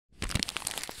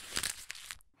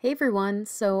Hey everyone,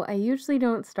 so I usually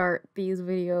don't start these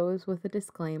videos with a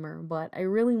disclaimer, but I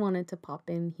really wanted to pop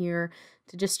in here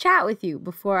to just chat with you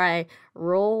before I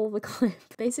roll the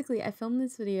clip. Basically, I filmed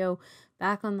this video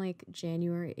back on like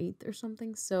January 8th or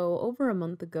something, so over a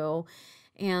month ago,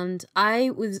 and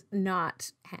I was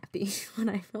not happy when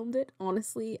I filmed it.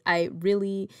 Honestly, I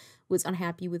really was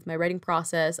unhappy with my writing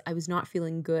process. I was not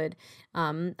feeling good.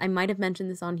 I might have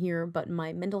mentioned this on here, but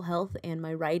my mental health and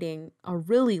my writing are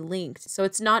really linked. So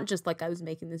it's not just like I was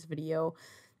making this video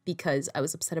because I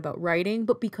was upset about writing,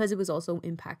 but because it was also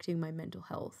impacting my mental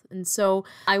health. And so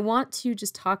I want to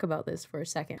just talk about this for a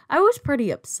second. I was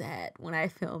pretty upset when I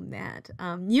filmed that.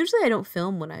 Usually I don't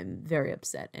film when I'm very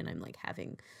upset and I'm like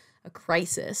having a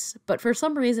crisis, but for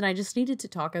some reason I just needed to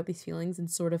talk out these feelings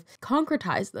and sort of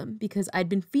concretize them because I'd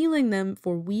been feeling them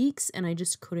for weeks and I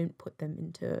just couldn't put them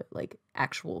into like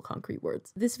actual concrete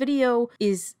words. This video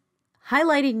is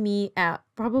highlighting me at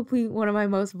probably one of my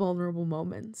most vulnerable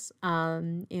moments,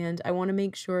 and I want to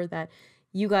make sure that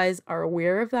you guys are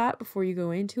aware of that before you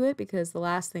go into it, because the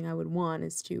last thing I would want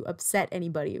is to upset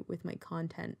anybody with my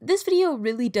content. This video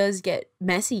really does get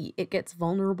messy. It gets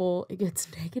vulnerable. It gets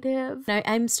negative.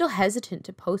 I'm still hesitant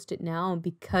to post it now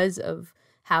because of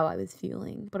how I was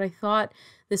feeling, but I thought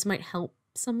this might help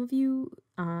some of you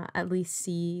at least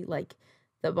see like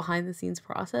the behind the scenes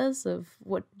process of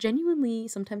what genuinely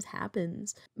sometimes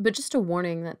happens. But just a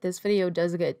warning that this video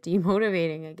does get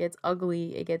demotivating, it gets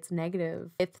ugly, it gets negative.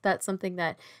 If that's something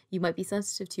that you might be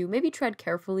sensitive to, maybe tread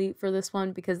carefully for this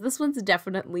one, because this one's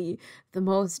definitely the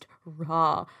most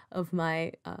raw of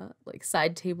my like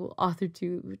side table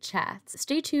AuthorTube chats.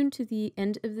 Stay tuned to the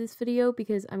end of this video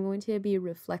because I'm going to be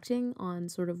reflecting on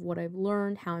sort of what I've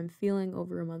learned, how I'm feeling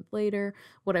over a month later,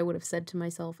 what I would have said to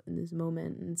myself in this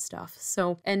moment and stuff.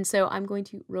 So I'm going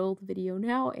to roll the video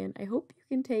now, and I hope you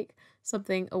can take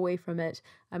something away from it.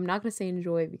 I'm not going to say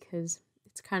enjoy because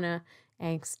it's kind of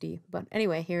angsty, but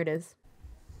anyway, here it is.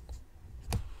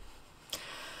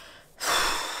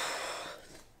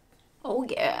 Oh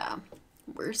yeah,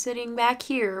 we're sitting back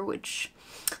here, which,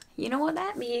 you know what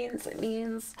that means? It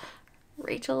means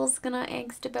Rachel's gonna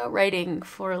angst about writing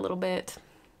for a little bit.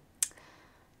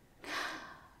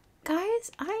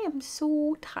 Guys, I am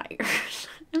so tired.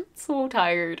 I'm so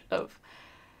tired of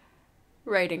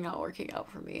writing not working out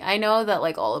for me. I know that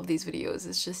like all of these videos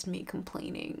is just me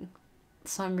complaining,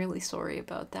 so I'm really sorry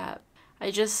about that.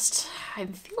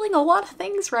 I'm feeling a lot of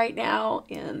things right now,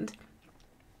 and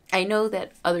I know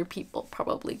that other people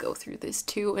probably go through this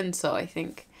too, and so I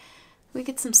think we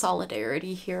get some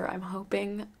solidarity here, I'm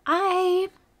hoping. I'm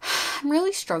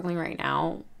really struggling right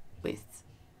now with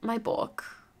my book,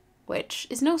 which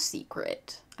is no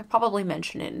secret. I probably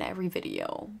mention it in every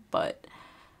video, but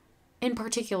in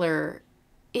particular,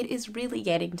 it is really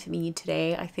getting to me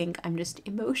today. I think I'm just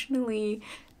emotionally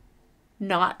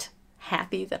not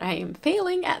happy that I am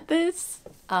failing at this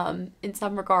in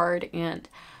some regard, and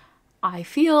I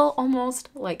feel almost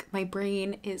like my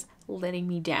brain is letting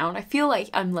me down. I feel like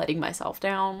I'm letting myself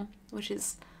down, which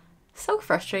is so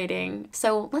frustrating.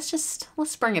 So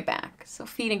let's bring it back. So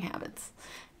feeding habits.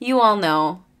 You all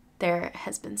know there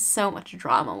has been so much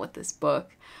drama with this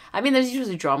book. I mean, there's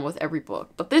usually drama with every book,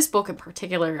 but this book in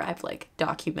particular, I've like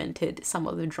documented some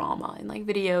of the drama in like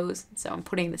videos, so I'm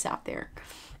putting this out there.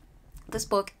 This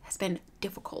book has been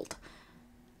difficult,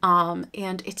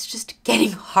 and it's just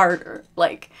getting harder.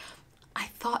 Like, I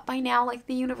thought by now, like,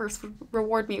 the universe would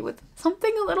reward me with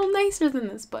something a little nicer than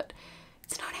this, but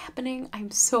it's not happening.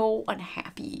 I'm so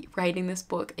unhappy writing this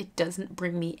book. It doesn't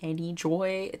bring me any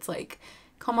joy. It's like,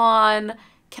 come on,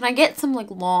 can I get some,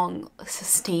 like, long,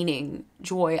 sustaining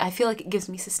joy? I feel like it gives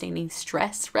me sustaining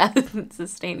stress rather than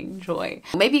sustaining joy.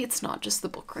 Maybe it's not just the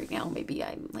book right now. Maybe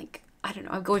I'm, like, I don't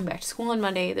know, I'm going back to school on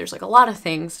Monday. There's, like, a lot of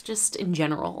things, just in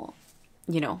general,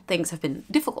 you know, things have been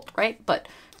difficult, right? But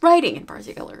writing in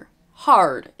particular,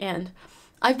 hard. And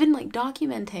I've been, like,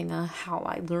 documenting how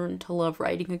I learned to love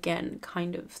writing again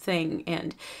kind of thing.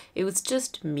 And it was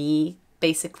just me,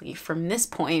 basically, from this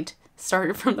point,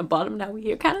 started from the bottom, now we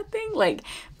here kind of thing, like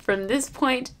from this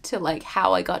point to like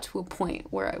how I got to a point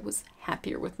where I was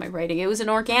happier with my writing. It was an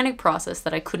organic process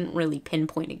that I couldn't really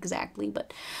pinpoint exactly,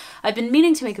 but I've been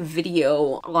meaning to make a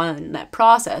video on that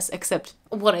process, except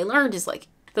what I learned is like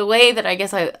the way that I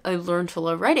guess I learned to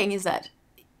love writing is that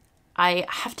I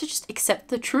have to just accept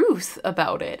the truth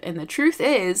about it, and the truth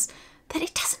is that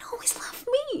it doesn't always love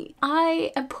me.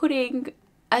 I am putting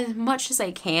as much as I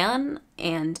can,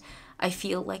 and I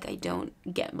feel like I don't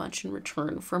get much in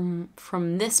return from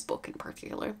this book in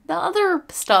particular. The other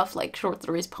stuff, like short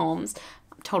stories, poems,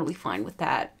 I'm totally fine with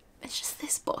that. It's just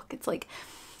this book. It's like,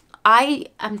 I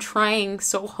am trying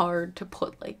so hard to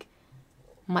put, like,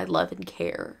 my love and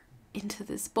care into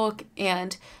this book,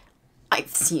 and it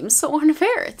seems so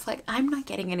unfair. It's like I'm not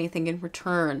getting anything in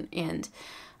return, and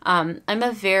I'm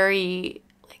a very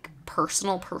like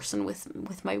personal person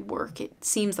with my work. It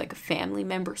seems like a family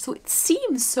member, so it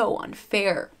seems so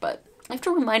unfair, but I have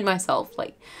to remind myself,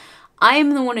 like, I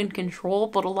am the one in control,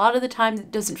 but a lot of the time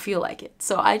it doesn't feel like it.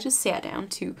 So I just sat down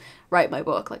to write my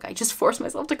book. Like, I just forced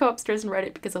myself to go upstairs and write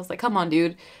it because I was like, come on,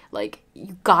 dude, like,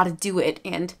 you gotta do it.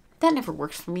 And that never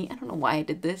works for me. I don't know why I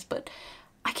did this, but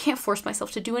I can't force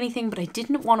myself to do anything. But I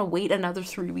didn't want to wait another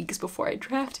 3 weeks before I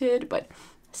drafted, but I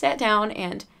sat down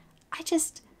and I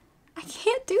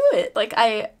can't do it. Like,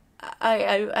 I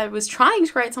was trying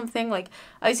to write something. Like,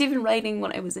 I was even writing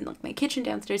when I was in like my kitchen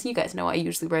downstairs. You guys know I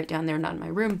usually write down there, not in my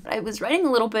room. But I was writing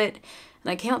a little bit,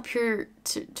 and I came up here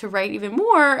to write even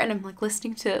more, and I'm like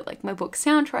listening to like my book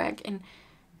soundtrack, and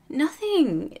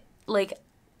nothing. Like,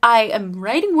 I am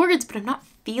writing words, but I'm not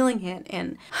feeling it.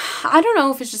 And I don't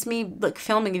know if it's just me like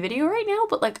filming a video right now,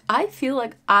 but like I feel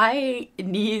like I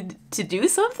need to do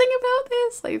something about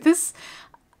this. Like, this,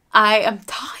 I am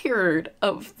tired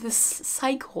of this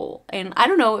cycle, and I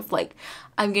don't know if like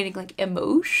I'm getting like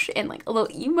emotion and like a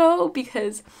little emo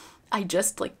because I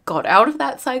just like got out of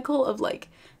that cycle of like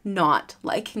not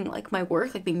liking like my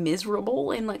work, like being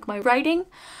miserable in like my writing,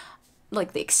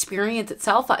 like the experience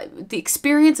itself. The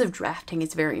experience of drafting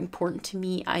is very important to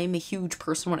me. I am a huge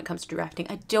person when it comes to drafting.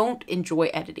 I don't enjoy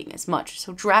editing as much,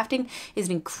 so drafting is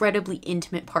an incredibly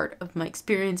intimate part of my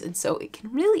experience, and so it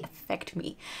can really affect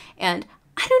me. And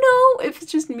I don't know if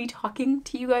it's just me talking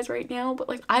to you guys right now, but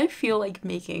like I feel like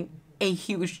making a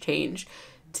huge change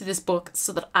to this book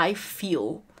so that I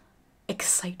feel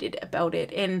excited about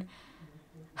it. And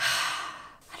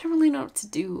I don't really know what to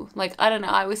do. Like, I don't know.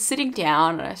 I was sitting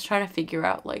down and I was trying to figure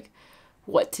out like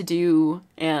what to do,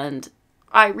 and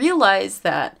I realized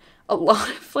that a lot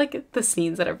of like the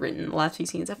scenes that I've written, the last few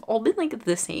scenes, have all been like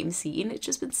the same scene. It's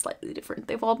just been slightly different.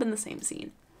 They've all been the same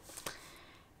scene.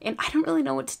 And I don't really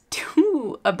know what to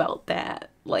do about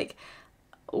that. Like,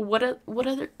 what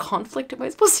other conflict am I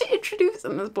supposed to introduce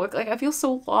in this book? Like, I feel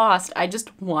so lost. I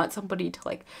just want somebody to,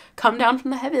 like, come down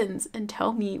from the heavens and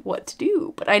tell me what to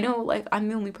do. But I know, like, I'm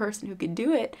the only person who can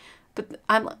do it. But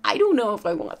I don't know if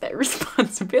I want that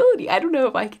responsibility. I don't know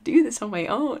if I could do this on my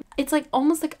own. It's, like,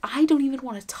 almost like I don't even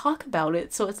want to talk about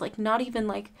it. So it's, like, not even,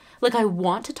 like I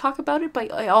want to talk about it,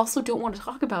 but I also don't want to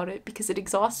talk about it because it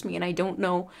exhausts me and I don't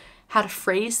know how to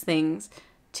phrase things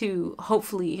to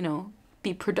hopefully, you know,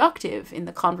 be productive in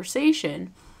the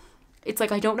conversation. It's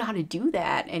like I don't know how to do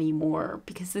that anymore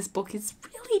because this book is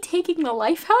really taking the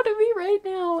life out of me right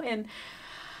now. And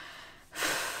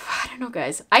I don't know,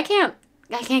 guys. I can't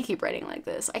keep writing like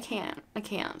this. I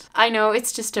can't. I know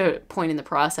it's just a point in the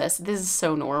process. This is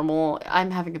so normal.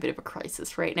 I'm having a bit of a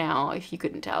crisis right now, if you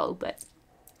couldn't tell, but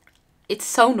it's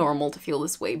so normal to feel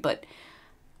this way, but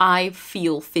I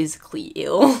feel physically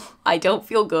ill. I don't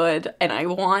feel good, and I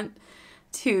want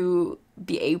to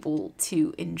be able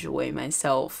to enjoy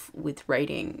myself with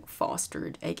writing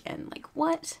fostered again. Like,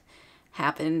 what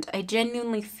happened? I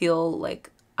genuinely feel like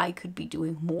I could be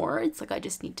doing more. It's like I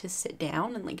just need to sit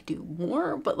down and like do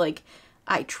more, but like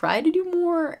I try to do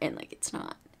more and like it's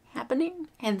not happening.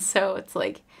 And so it's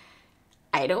like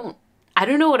I don't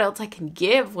know what else I can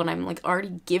give when I'm like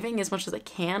already giving as much as I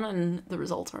can and the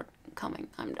results aren't coming.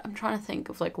 I'm trying to think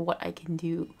of like what I can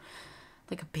do,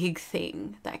 like a big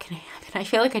thing that can happen. I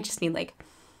feel like I just need like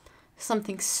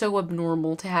something so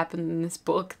abnormal to happen in this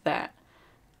book that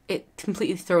it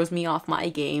completely throws me off my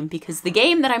game, because the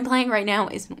game that I'm playing right now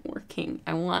isn't working.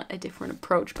 I want a different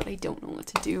approach, but I don't know what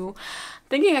to do. I'm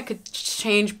thinking I could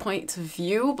change points of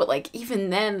view, but like even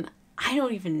then, I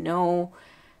don't even know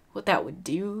what that would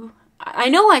do. I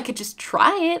know I could just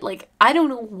try it. Like, I don't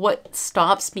know what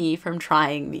stops me from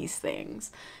trying these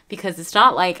things, because it's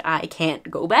not like I can't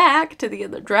go back to the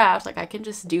other draft. Like, I can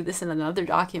just do this in another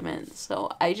document. So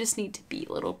I just need to be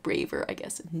a little braver, I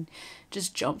guess, and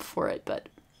just jump for it. But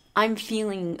I'm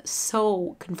feeling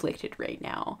so conflicted right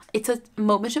now. It's a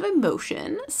moment of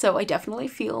emotion, so I definitely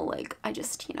feel like I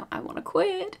just, I want to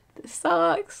quit. This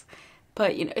sucks.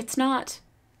 But, it's not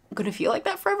gonna feel like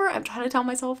that forever. I'm trying to tell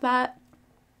myself that.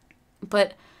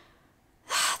 But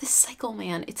this cycle,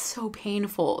 man, it's so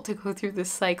painful to go through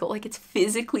this cycle. Like, it's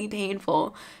physically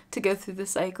painful to go through the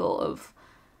cycle of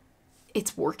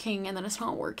it's working and then it's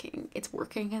not working. It's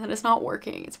working and then it's not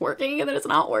working. It's working and then it's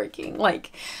not working.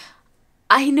 Like,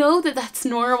 I know that that's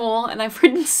normal, and I've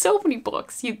written so many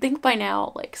books. You'd think by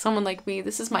now, like, someone like me,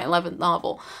 this is my 11th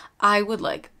novel, I would,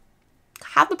 like,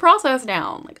 have the process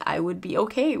down. Like, I would be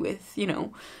okay with,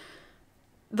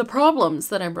 the problems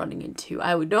that I'm running into.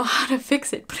 I would know how to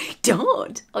fix it, but I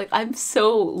don't. Like, I'm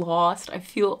so lost. I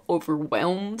feel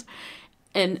overwhelmed.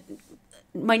 And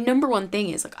my number one thing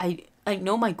is, like, I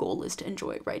know my goal is to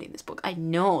enjoy writing this book. I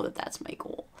know that that's my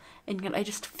goal. And yet I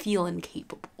just feel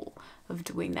incapable of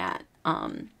doing that.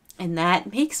 And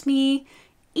that makes me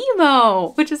emo,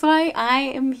 which is why I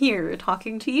am here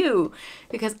talking to you,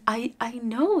 because I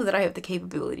know that I have the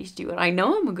capability to do it. I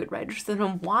know I'm a good writer, so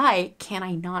then why can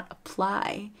I not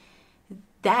apply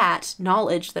that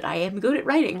knowledge that I am good at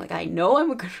writing? Like, I know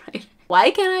I'm a good writer.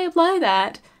 Why can't I apply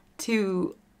that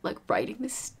to, like, writing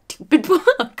this stupid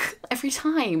book? Every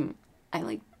time I,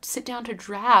 like, sit down to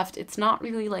draft, it's not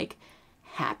really, like,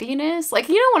 happiness. Like,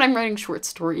 you know, when I'm writing short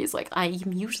stories, like, I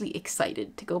am usually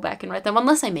excited to go back and write them,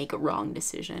 unless I make a wrong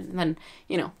decision. And then,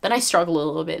 you know, then I struggle a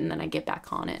little bit and then I get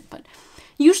back on it. But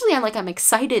usually I'm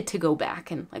excited to go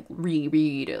back and, like,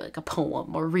 reread, like, a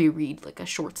poem, or reread, like, a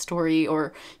short story,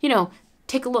 or, you know,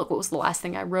 take a look, what was the last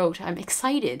thing I wrote? I'm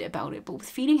excited about it. But with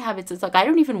Feeding Habits, it's like, I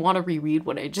don't even want to reread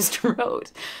what I just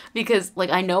wrote, because, like,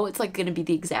 I know it's, like, going to be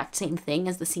the exact same thing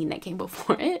as the scene that came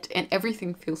before it, and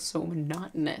everything feels so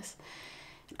monotonous.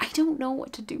 I don't know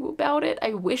what to do about it.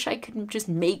 I wish I could just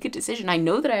make a decision. I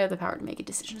know that I have the power to make a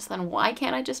decision, so then why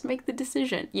can't I just make the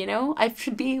decision, you know? I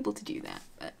should be able to do that,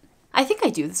 but I think I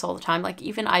do this all the time. Like,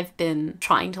 even I've been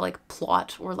trying to, like,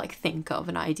 plot or, like, think of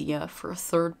an idea for a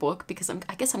third book, because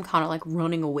I guess I'm kind of, like,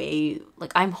 running away.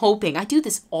 Like, I'm hoping, I do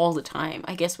this all the time,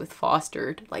 I guess, with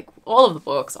Fostered, like, all of the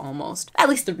books almost, at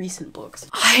least the recent books.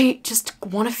 I just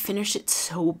want to finish it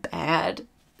so bad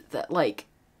that, like,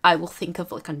 I will think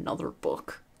of, like, another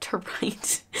book to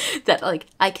write that, like,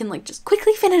 I can, like, just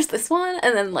quickly finish this one,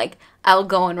 and then, like, I'll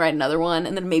go and write another one,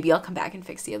 and then maybe I'll come back and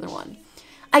fix the other one.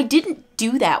 I didn't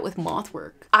do that with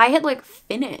Mothwork. I had, like,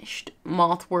 finished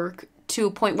Mothwork to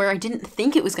a point where I didn't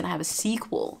think it was going to have a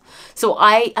sequel. So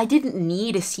I didn't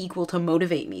need a sequel to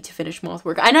motivate me to finish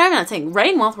Mothwork. I know I'm not saying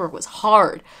writing Mothwork was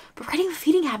hard, but writing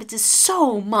Feeding Habits is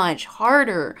so much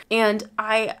harder. And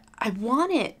I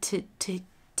want it to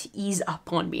ease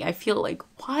up on me. I feel like,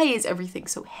 why is everything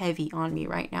so heavy on me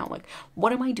right now? Like,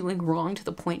 what am I doing wrong to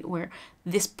the point where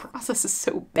this process is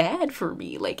so bad for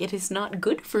me? Like, it is not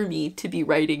good for me to be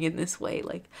writing in this way.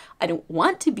 Like, I don't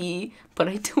want to be, but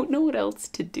I don't know what else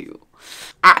to do.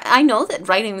 I know that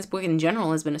writing this book in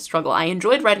general has been a struggle. I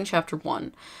enjoyed writing chapter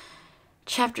 1.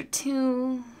 Chapter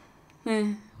 2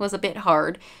 was a bit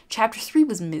hard. Chapter 3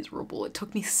 was miserable. It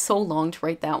took me so long to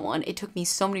write that one. It took me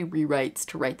so many rewrites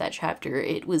to write that chapter.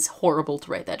 It was horrible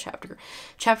to write that chapter.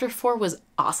 Chapter 4 was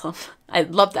awesome. I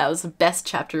loved that. It was the best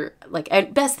chapter, like,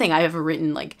 best thing I've ever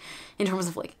written, like, in terms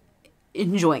of, like,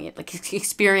 enjoying it. Like,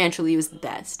 experientially, it was the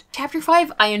best. Chapter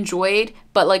 5 I enjoyed,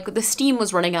 but, like, the steam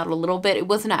was running out a little bit. It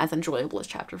wasn't as enjoyable as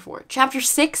chapter 4. Chapter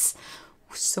 6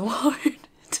 was so hard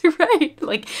to write.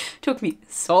 Like, took me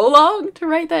so long to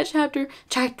write that chapter.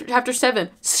 Chapter 7,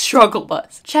 struggle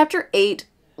bus. Chapter 8,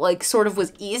 like, sort of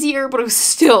was easier, but it was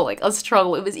still, like, a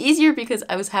struggle. It was easier because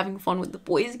I was having fun with the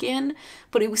boys again,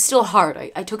 but it was still hard.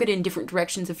 I took it in different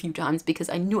directions a few times because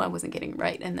I knew I wasn't getting it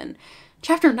right. And then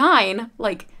chapter 9,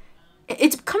 like,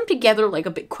 it's come together, like,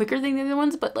 a bit quicker than the other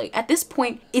ones, but, like, at this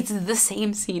point, it's the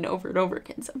same scene over and over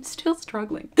again, so I'm still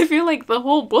struggling. I feel like the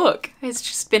whole book has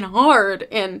just been hard,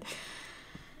 and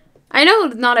I know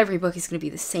not every book is going to be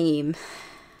the same,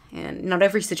 and not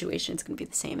every situation is going to be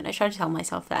the same, and I try to tell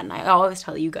myself that, and I always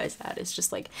tell you guys that. It's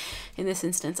just, like, in this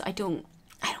instance, I don't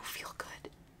feel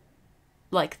good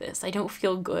like this. I don't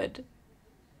feel good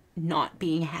not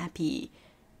being happy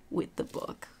with the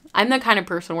book. I'm the kind of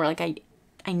person where, like,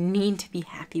 I need to be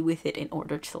happy with it in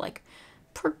order to, like,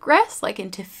 progress, like,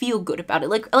 and to feel good about it.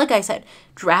 Like I said,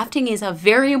 drafting is a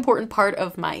very important part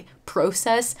of my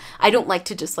process. I don't like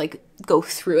to just, like, go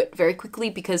through it very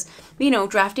quickly because, you know,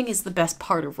 drafting is the best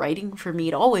part of writing for me.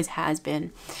 It always has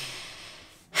been.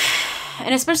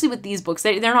 And especially with these books,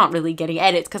 they're not really getting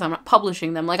edits because I'm not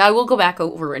publishing them. Like, I will go back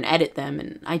over and edit them,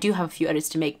 and I do have a few edits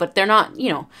to make, but they're not,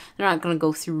 you know, they're not going to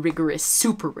go through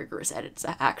super rigorous edits,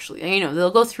 actually. You know,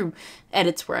 they'll go through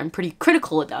edits where I'm pretty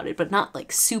critical about it, but not,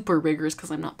 like, super rigorous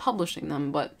because I'm not publishing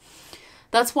them. But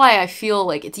that's why I feel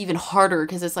like it's even harder,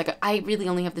 because it's like I really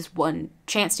only have this one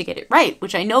chance to get it right,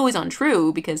 which I know is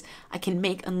untrue because I can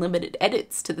make unlimited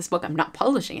edits to this book. I'm not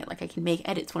publishing it. Like, I can make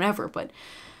edits whenever, but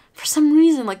for some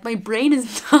reason, like, my brain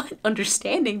is not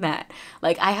understanding that.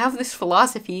 Like, I have this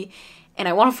philosophy, and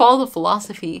I want to follow the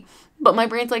philosophy, but my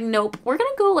brain's like, nope, we're gonna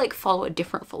go, like, follow a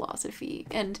different philosophy.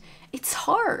 And it's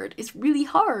hard. It's really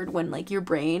hard when, like, your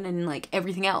brain and, like,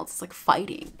 everything else is, like,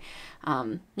 fighting.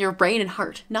 Your brain and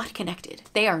heart, not connected.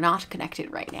 They are not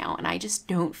connected right now, and I just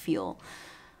don't feel,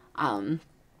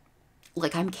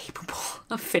 like, I'm capable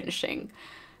of finishing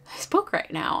this book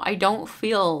right now. I don't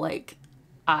feel like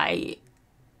I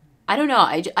don't know.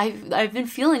 I've been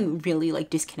feeling really like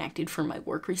disconnected from my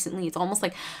work recently. It's almost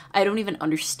like I don't even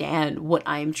understand what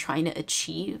I'm trying to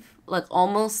achieve. Like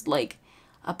almost like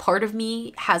a part of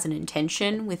me has an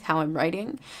intention with how I'm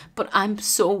writing, but I'm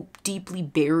so deeply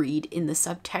buried in the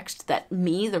subtext that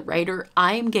me, the writer,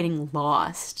 I'm getting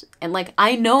lost. And like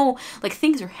I know like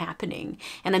things are happening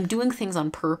and I'm doing things on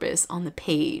purpose on the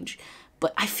page,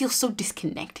 but I feel so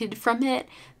disconnected from it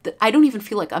that I don't even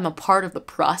feel like I'm a part of the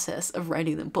process of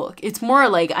writing the book. It's more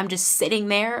like I'm just sitting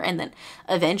there and then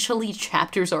eventually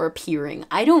chapters are appearing.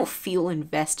 I don't feel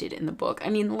invested in the book. I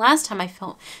mean, the last time I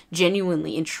felt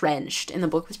genuinely entrenched in the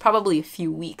book was probably a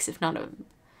few weeks, if not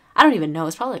I don't even know.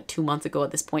 It's probably like 2 months ago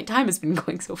at this point. Time has been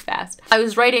going so fast. I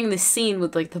was writing this scene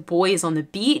with like the boys on the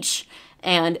beach,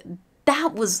 and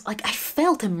that was like, I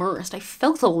felt immersed. I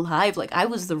felt alive. Like I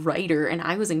was the writer and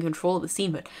I was in control of the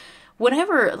scene. But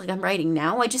whatever like I'm writing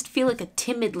now, I just feel like a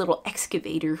timid little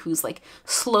excavator who's like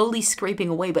slowly scraping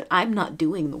away, but I'm not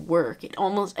doing the work.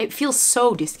 It feels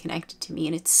so disconnected to me,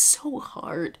 and it's so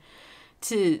hard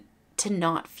to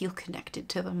not feel connected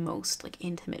to the most like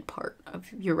intimate part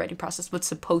of your writing process, what's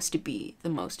supposed to be the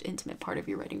most intimate part of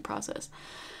your writing process.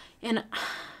 And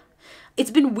it's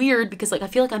been weird because like I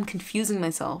feel like I'm confusing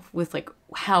myself with like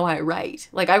how I write.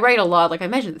 Like I write a lot, like I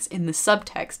mentioned this, in the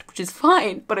subtext, which is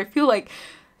fine, but I feel like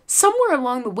somewhere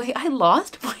along the way I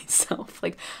lost myself.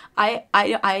 Like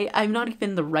I'm not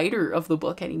even the writer of the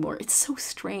book anymore. It's so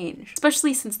strange,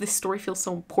 especially since this story feels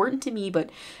so important to me. But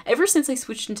ever since I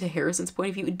switched into Harrison's point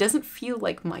of view, it doesn't feel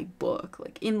like my book.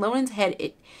 Like in Lonan's head,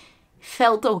 it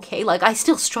felt okay. Like I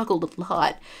still struggled a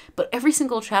lot, but every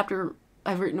single chapter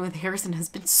I've written with Harrison has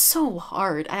been so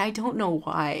hard, and I don't know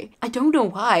why. I don't know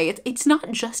why. It's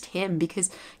not just him, because,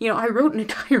 you know, I wrote an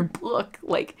entire book,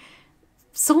 like,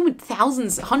 so many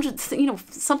thousands, hundreds, you know,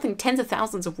 something, tens of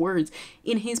thousands of words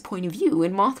in his point of view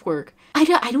in Mothwork. I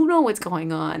don't know what's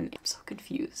going on. I'm so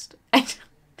confused. I'm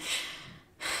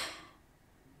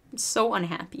so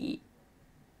unhappy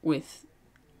with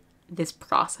this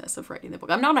process of writing the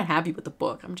book. I'm not unhappy with the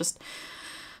book. I'm just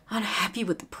unhappy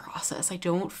with the process. I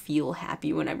don't feel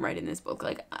happy when I'm writing this book.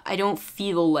 Like, I don't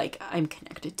feel like I'm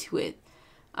connected to it.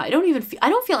 I don't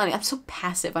feel any, I'm so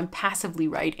passive. I'm passively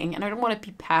writing, and I don't want to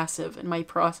be passive in my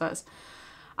process.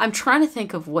 I'm trying to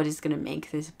think of what is going to make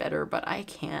this better, but I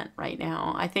can't right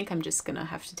now. I think I'm just going to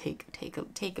have to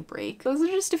take a break. Those are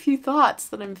just a few thoughts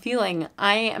that I'm feeling.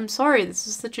 I am sorry, this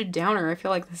is such a downer. I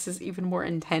feel like this is even more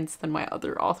intense than my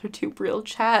other AuthorTube Real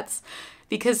chats,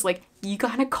 because like you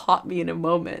kind of caught me in a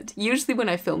moment. Usually when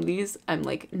I film these, I'm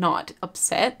like not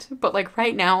upset, but like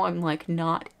right now I'm like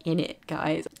not in it,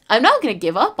 guys. I'm not gonna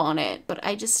give up on it, but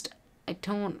I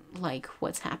don't like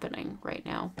what's happening right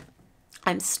now.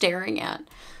 I'm staring at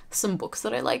some books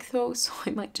that I like though, so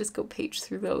I might just go page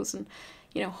through those and,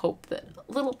 you know, hope that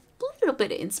a little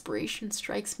bit of inspiration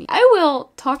strikes me. I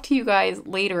will talk to you guys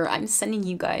later. I'm sending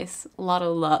you guys a lot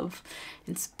of love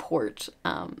and support.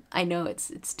 I know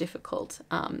it's difficult,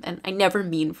 and I never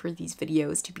mean for these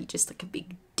videos to be just like a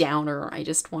big downer. I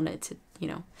just wanted to, you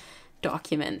know,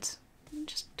 document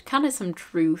just kind of some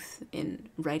truth in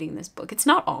writing this book. It's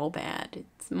not all bad.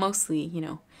 It's mostly, you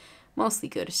know, mostly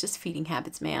good. It's just Feeding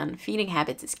Habits, man. Feeding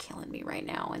Habits is killing me right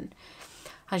now, and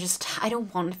I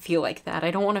don't want to feel like that.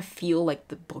 I don't want to feel like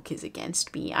the book is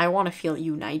against me. I want to feel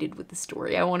united with the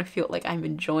story. I want to feel like I'm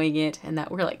enjoying it and that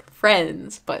we're like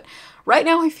friends. But right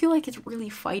now I feel like it's really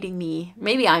fighting me.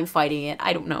 Maybe I'm fighting it.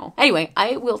 I don't know. Anyway,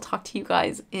 I will talk to you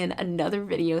guys in another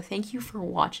video. Thank you for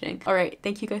watching. All right.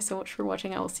 Thank you guys so much for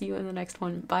watching. I will see you in the next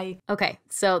one. Bye. Okay.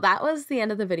 So that was the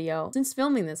end of the video. Since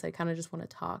filming this, I kind of just want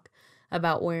to talk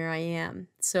about where I am.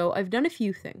 So I've done a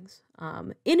few things,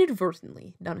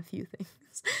 inadvertently done a few things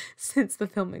since the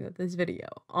filming of this video.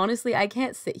 Honestly, I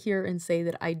can't sit here and say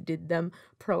that I did them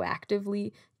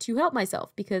proactively to help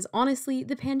myself, because honestly,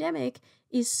 the pandemic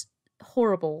is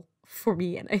horrible for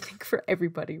me and I think for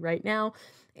everybody right now.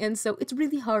 And so it's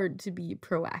really hard to be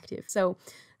proactive. So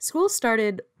school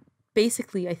started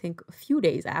basically, I think, a few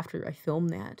days after I filmed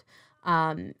that.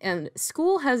 And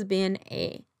school has been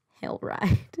a hell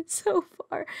ride so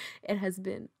far. It has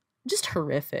been just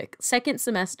horrific. Second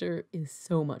semester is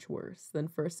so much worse than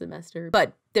first semester,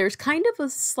 but there's kind of a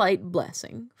slight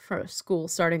blessing for school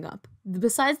starting up.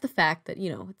 Besides the fact that, you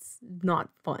know, it's not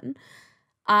fun,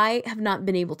 I have not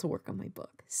been able to work on my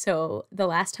book. So the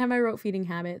last time I wrote Feeding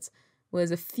Habits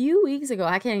was a few weeks ago.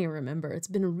 I can't even remember. It's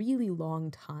been a really long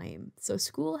time. So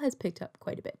school has picked up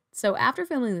quite a bit. So after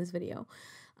filming this video,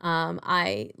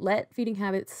 I let Feeding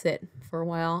Habits sit for a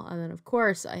while, and then of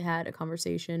course I had a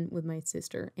conversation with my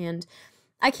sister, and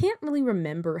I can't really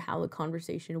remember how the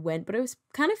conversation went, but I was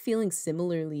kind of feeling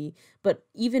similarly, but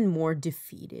even more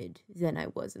defeated than I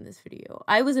was in this video.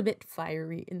 I was a bit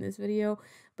fiery in this video,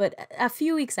 but a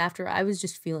few weeks after, I was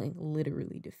just feeling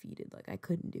literally defeated. Like I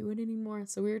couldn't do it anymore.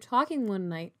 So we were talking one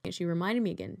night and she reminded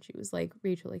me again. She was like,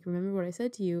 Rachel, like, remember what I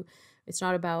said to you? It's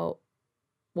not about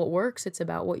what works, it's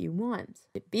about what you want.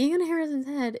 Being in Harrison's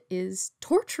head is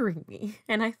torturing me.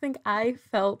 And I think I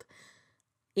felt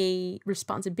a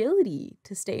responsibility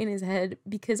to stay in his head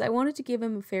because I wanted to give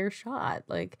him a fair shot.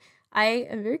 Like, I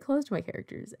am very close to my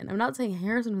characters, and I'm not saying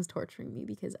Harrison was torturing me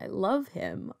because I love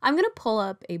him. I'm gonna pull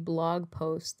up a blog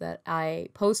post that I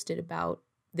posted about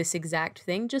this exact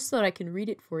thing just so that I can read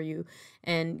it for you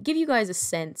and give you guys a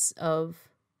sense of,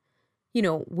 you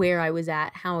know, where I was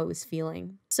at, how I was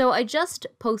feeling. So I just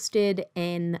posted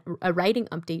a writing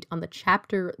update on the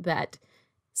chapter that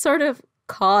sort of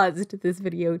caused this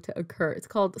video to occur. It's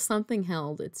called Something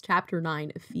Held. It's chapter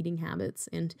 9 of Feeding Habits,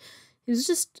 and it was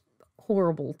just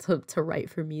horrible to write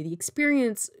for me. The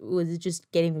experience was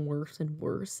just getting worse and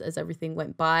worse as everything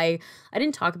went by. I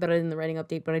didn't talk about it in the writing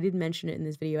update, but I did mention it in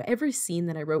this video. Every scene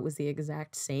that I wrote was the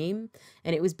exact same,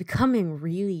 and it was becoming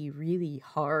really, really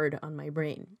hard on my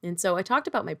brain. And so I talked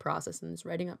about my process in this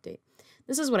writing update.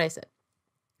 This is what I said.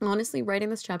 Honestly, writing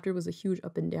this chapter was a huge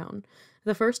up and down.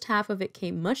 The first half of it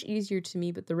came much easier to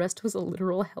me, but the rest was a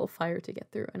literal hellfire to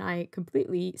get through, and I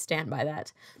completely stand by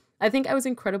that. I think I was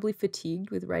incredibly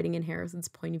fatigued with writing in Harrison's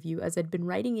point of view, as I'd been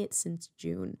writing it since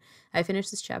June. I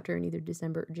finished this chapter in either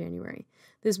December or January.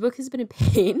 This book has been a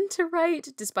pain to write,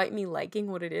 despite me liking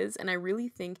what it is, and I really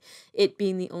think it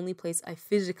being the only place I've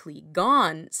physically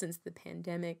gone since the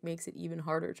pandemic makes it even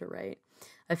harder to write.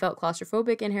 I felt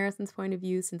claustrophobic in Harrison's point of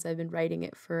view since I've been writing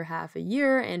it for half a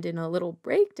year, and in a little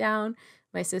breakdown,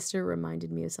 my sister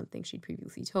reminded me of something she'd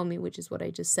previously told me, which is what I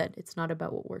just said. It's not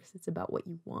about what works, it's about what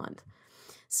you want.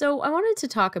 So I wanted to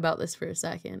talk about this for a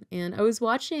second, and I was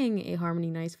watching a Harmony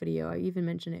Nice video, I even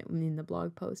mentioned it in the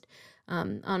blog post,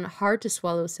 on hard to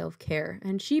swallow self-care,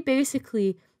 and she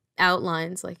basically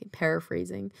outlines, like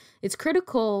paraphrasing, it's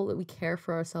critical that we care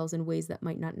for ourselves in ways that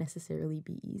might not necessarily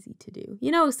be easy to do. You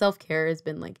know, self-care has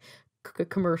been like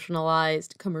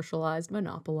commercialized,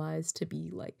 monopolized to be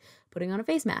like putting on a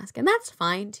face mask, and that's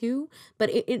fine too, but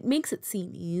it makes it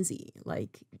seem easy,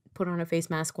 like put on a face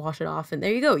mask, wash it off, and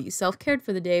there you go, you self-cared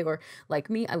for the day. Or like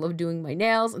me, I love doing my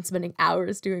nails and spending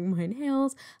hours doing my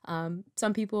nails.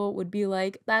 Some people would be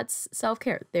like, that's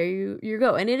self-care, there you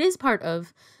go, and it is part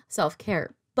of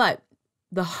self-care. But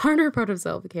the harder part of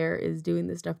self-care is doing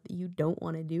the stuff that you don't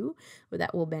want to do, but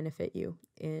that will benefit you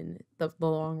in the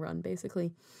long run,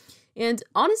 basically. And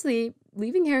honestly,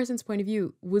 leaving Harrison's point of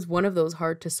view was one of those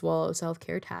hard to swallow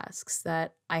self-care tasks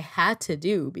that I had to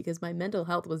do because my mental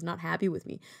health was not happy with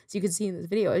me. So you can see in this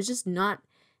video, I was just not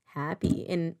happy.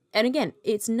 And again,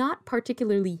 it's not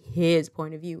particularly his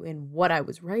point of view in what I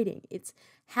was writing. It's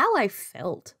how I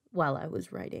felt while I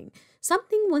was writing.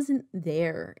 Something wasn't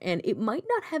there, and it might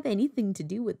not have anything to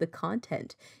do with the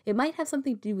content. It might have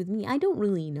something to do with me. I don't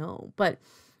really know. But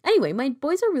anyway, my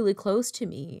boys are really close to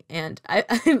me, and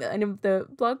in the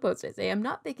blog post I say I'm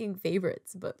not picking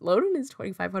favorites, but Loden is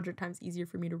 2,500 times easier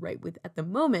for me to write with at the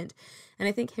moment, and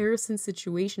I think Harrison's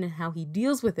situation and how he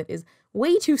deals with it is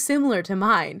way too similar to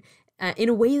mine, in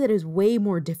a way that is way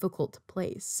more difficult to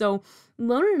place. So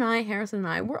Loden and I, Harrison and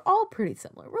I, we're all pretty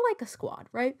similar. We're like a squad,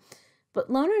 right? But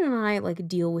Loden and I like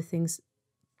deal with things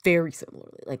very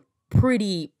similarly, like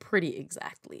pretty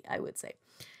exactly, I would say.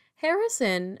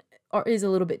 Harrison is a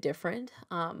little bit different,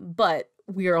 but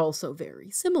we are also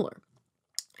very similar.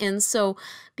 And so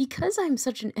because I'm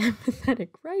such an empathetic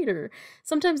writer,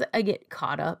 sometimes I get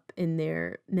caught up in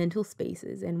their mental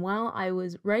spaces. And while I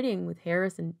was writing with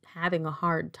Harrison having a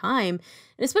hard time,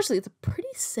 and especially it's a pretty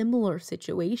similar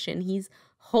situation, he's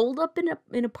holed up in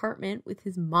an apartment with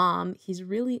his mom. He's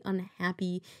really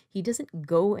unhappy. He doesn't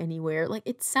go anywhere. Like,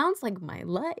 it sounds like my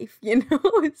life, you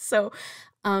know? So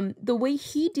the way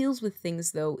he deals with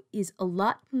things, though, is a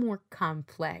lot more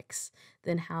complex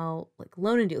than how, like,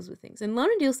 Loden deals with things. And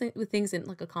Loden deals with things in,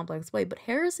 like, a complex way, but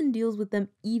Harrison deals with them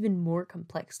even more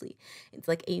complexly. It's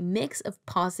like a mix of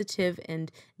positive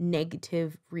and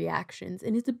negative reactions,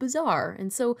 and it's bizarre.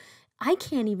 And so I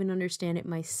can't even understand it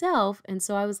myself. And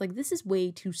so I was like, this is way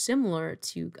too similar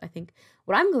to, I think,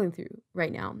 what I'm going through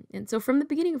right now. And so from the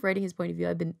beginning of writing his point of view,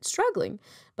 I've been struggling,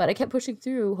 but I kept pushing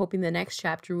through, hoping the next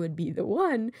chapter would be the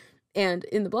one. And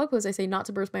in the blog post, I say not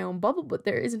to burst my own bubble, but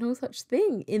there is no such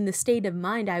thing in the state of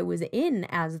mind I was in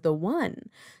as the one.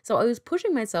 So I was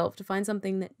pushing myself to find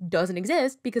something that doesn't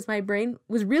exist because my brain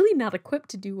was really not equipped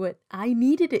to do what I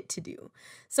needed it to do.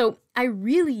 So I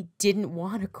really didn't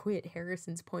want to quit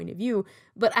Harrison's point of view,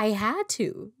 but I had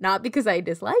to, not because I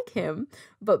dislike him,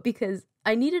 but because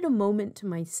I needed a moment to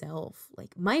myself.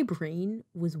 Like, my brain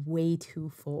was way too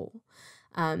full.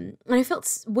 And I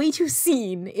felt way too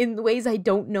seen in the ways I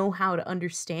don't know how to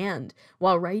understand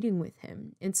while writing with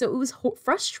him. And so it was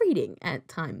frustrating at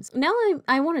times. Now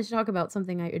I wanted to talk about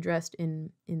something I addressed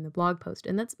in the blog post,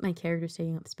 and that's my characters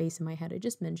taking up space in my head. I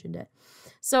just mentioned it.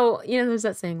 So, you know, there's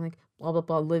that saying like, blah, blah,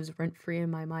 blah lives rent-free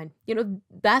in my mind. You know,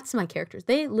 that's my characters.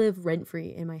 They live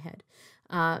rent-free in my head.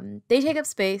 They take up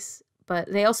space,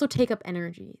 but they also take up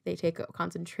energy. They take up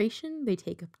concentration, they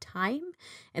take up time,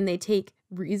 and they take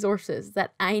resources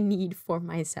that I need for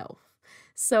myself.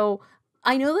 So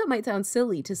I know that might sound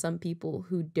silly to some people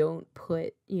who don't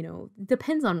put, you know,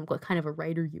 depends on what kind of a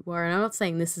writer you are. And I'm not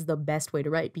saying this is the best way to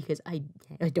write because I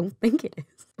don't think it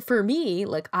is. For me,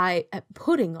 like, I am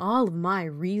putting all of my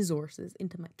resources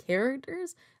into my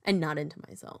characters and not into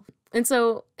myself. And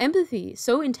so empathy is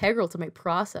so integral to my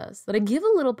process that I give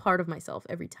a little part of myself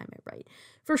every time I write.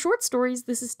 For short stories,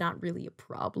 this is not really a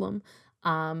problem.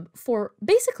 For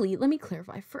basically, let me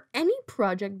clarify, for any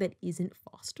project that isn't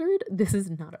fostered, this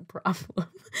is not a problem.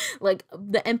 Like,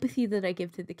 the empathy that I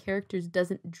give to the characters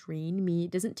doesn't drain me,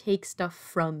 it doesn't take stuff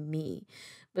from me.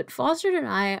 But Fostered and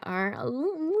I are a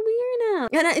little weird now.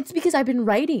 And it's because I've been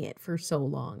writing it for so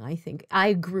long, I think.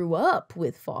 I grew up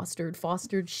with Fostered.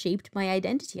 Fostered shaped my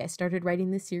identity. I started writing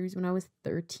this series when I was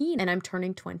 13, and I'm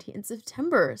turning 20 in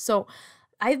September. So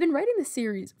I've been writing this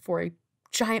series for a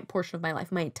giant portion of my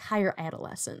life, my entire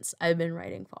adolescence. I've been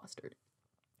writing Fostered.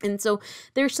 And so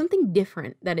there's something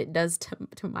different that it does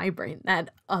to my brain that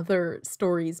other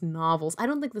stories, novels, I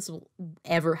don't think this will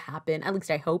ever happen, at least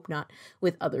I hope not,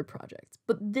 with other projects.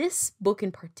 But this book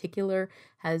in particular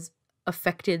has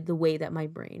affected the way that my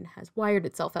brain has wired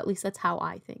itself. At least that's how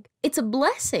I think. It's a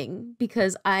blessing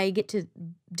because I get to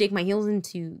dig my heels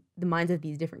into the minds of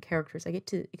these different characters. I get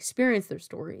to experience their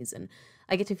stories and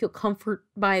I get to feel comfort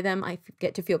by them. I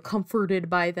get to feel comforted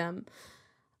by them.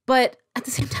 But at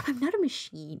the same time, I'm not a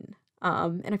machine.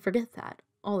 And I forget that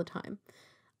all the time.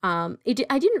 I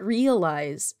didn't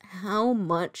realize how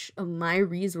much of my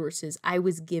resources I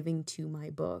was giving to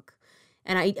my book.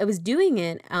 And I was doing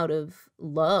it out of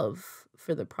love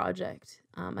for the project.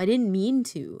 I didn't mean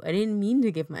to. I didn't mean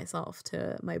to give myself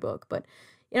to my book. But,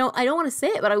 you know, I don't want to say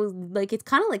it, but I was like, it's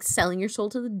kind of like selling your soul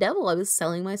to the devil. I was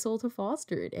selling my soul to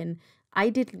Fostered. And I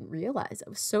didn't realize I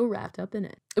was so wrapped up in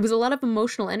it. It was a lot of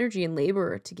emotional energy and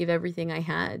labor to give everything I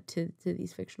had to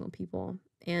these fictional people.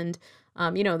 And,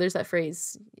 you know, there's that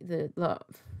phrase, the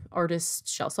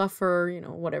artists shall suffer, you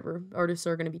know, whatever. Artists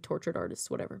are going to be tortured artists,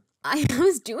 whatever. I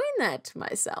was doing that to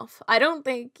myself. I don't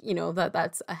think, you know, that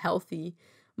that's a healthy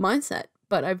mindset,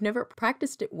 but I've never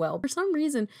practiced it well. For some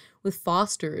reason, with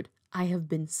Fostered, I have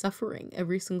been suffering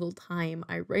every single time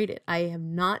I write it. I have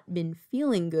not been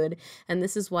feeling good, and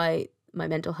this is why my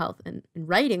mental health and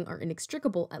writing are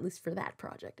inextricable, at least for that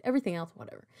project. Everything else,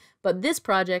 whatever. But this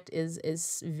project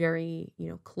is very, you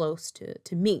know, close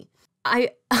to me.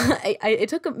 It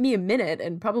took me a minute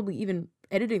and probably even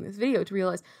editing this video to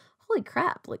realize, holy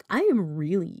crap, like I am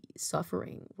really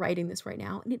suffering writing this right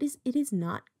now, and it's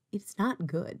not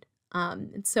good.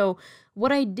 And so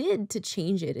what I did to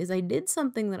change it is I did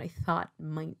something that I thought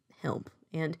might help.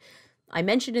 And I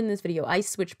mentioned in this video, I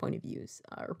switched point of views,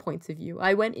 or points of view.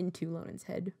 I went into Lonan's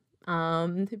head,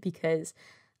 because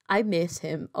I miss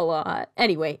him a lot.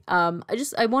 Anyway,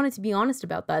 I wanted to be honest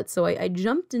about that, so I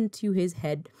jumped into his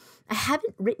head. I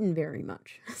haven't written very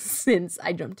much since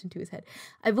I jumped into his head.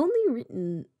 I've only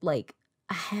written, like,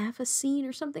 a half a scene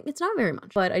or something. It's not very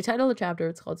much. But I titled the chapter,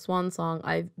 it's called Swan Song.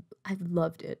 I've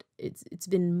loved it. It's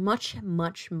been much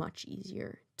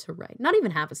easier to write. Not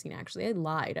even half a scene, actually. I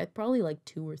lied. I probably like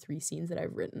 2 or 3 scenes that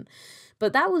I've written.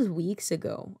 But that was weeks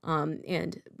ago.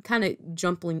 And kind of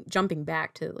jumping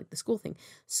back to like the school thing.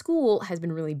 School has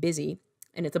been really busy,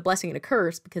 and it's a blessing and a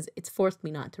curse because it's forced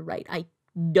me not to write. I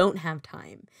don't have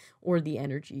time or the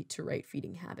energy to write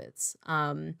Feeding Habits.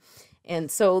 And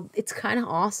so it's kind of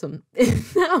awesome in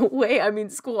that way. I mean,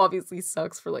 school obviously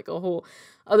sucks for like a whole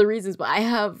other reasons, but I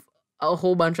have a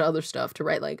whole bunch of other stuff to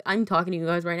write. Like, I'm talking to you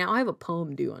guys right now. I have a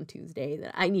poem due on Tuesday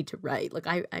that I need to write. Like,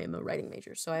 I am a writing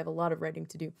major, so I have a lot of writing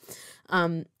to do.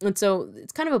 And so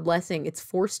it's kind of a blessing. It's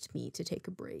forced me to take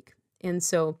a break. And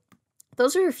so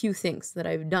those are a few things that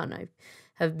I've done.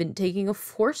 Have been taking a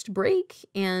forced break,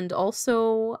 and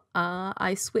also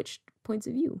I switched points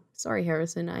of view. Sorry,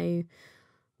 Harrison, I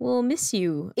will miss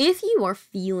you. If you are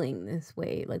feeling this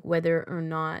way, like whether or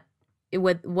not,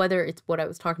 whether it's what I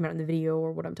was talking about in the video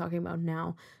or what I'm talking about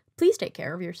now, please take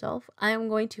care of yourself. I am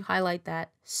going to highlight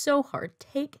that so hard.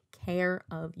 Take care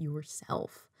of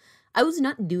yourself. I was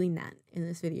not doing that in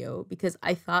this video because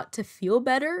I thought to feel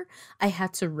better, I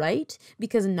had to write,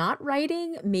 because not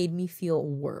writing made me feel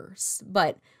worse.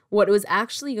 But what was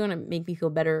actually going to make me feel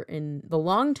better in the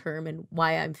long term, and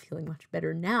why I'm feeling much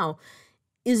better now,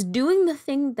 is doing the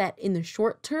thing that in the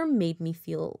short term made me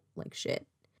feel like shit.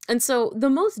 And so the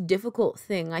most difficult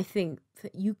thing I think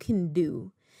that you can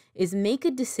do is make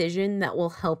a decision that will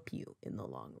help you in the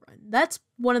long run. That's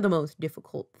one of the most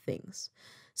difficult things.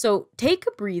 So take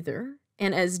a breather,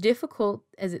 and as difficult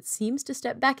as it seems to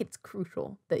step back, it's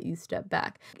crucial that you step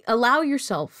back. Allow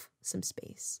yourself some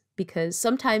space, because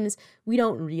sometimes we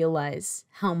don't realize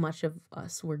how much of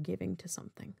us we're giving to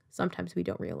something. Sometimes we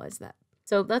don't realize that.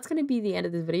 So that's going to be the end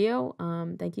of this video.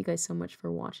 Thank you guys so much for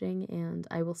watching, and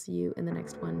I will see you in the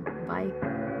next one.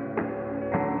 Bye.